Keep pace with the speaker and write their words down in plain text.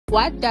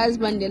What does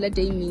Mandela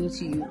Day mean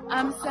to you?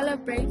 I'm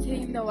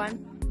celebrating our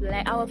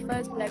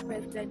first black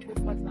president who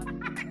fought for.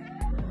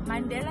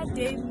 Mandela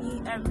Day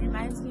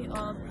reminds me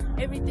of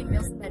everything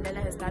Nelson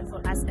Mandela has done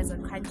for us as a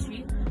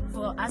country,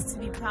 for us to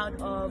be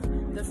proud of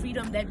the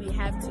freedom that we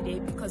have today,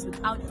 because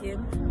without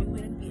him we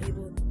wouldn't be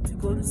able to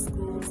go to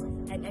schools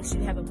and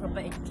actually have a proper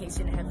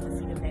education and have the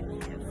freedom that we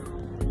have.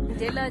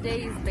 Mandela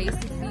Day is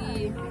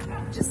basically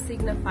just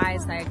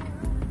signifies like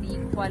the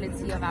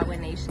equality of our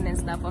nation and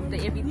stuff. After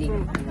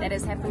everything that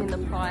has happened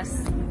in the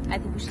past, I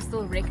think we should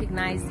still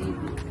recognize it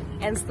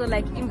and still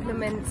like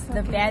implement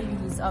the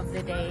values of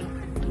the day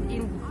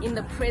in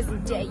the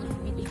present day,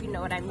 if you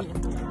know what I mean.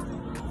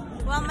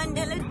 Well,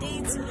 Mandela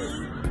Day to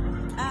me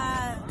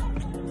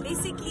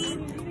basically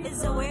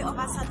is a way of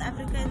us South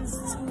Africans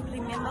to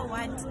remember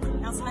what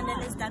Nelson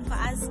Mandela has done for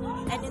us,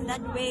 and in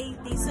that way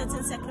there's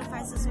certain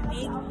sacrifices we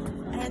make,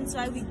 and that's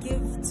why we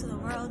give to the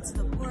world, to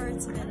the poor,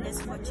 to the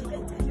less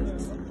fortunate.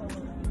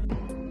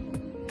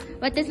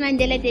 What does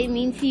Mandela Day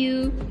mean to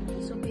you?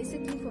 So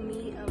basically for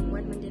me,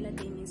 what Mandela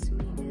Day means to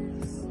me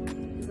is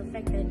the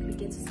fact that we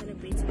get to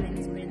celebrate him at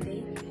his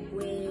birthday,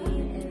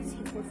 whereas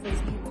he fought for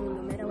his people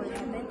no matter what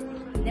happened.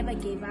 He never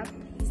gave up,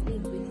 he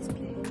stayed with his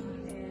people,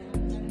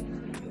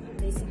 and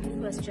basically he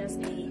was just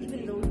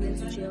even though he went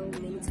to jail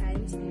many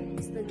times, he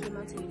still came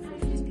out and he fought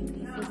for his people.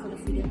 He fought for the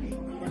freedom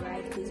and the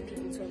right for his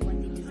people to have what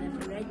they deserve.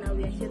 And right now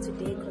we are here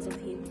today because of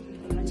him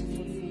and what he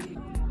fought for.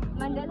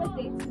 Mandela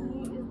Day to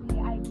me is the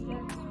idea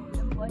to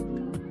embody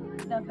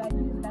the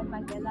values that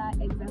Mandela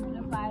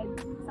exemplified,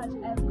 such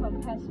as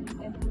compassion,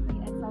 empathy,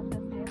 and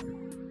selflessness,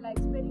 like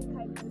spreading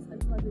kindness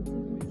and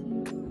positivity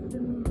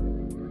through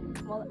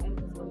small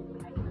acts of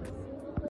kindness.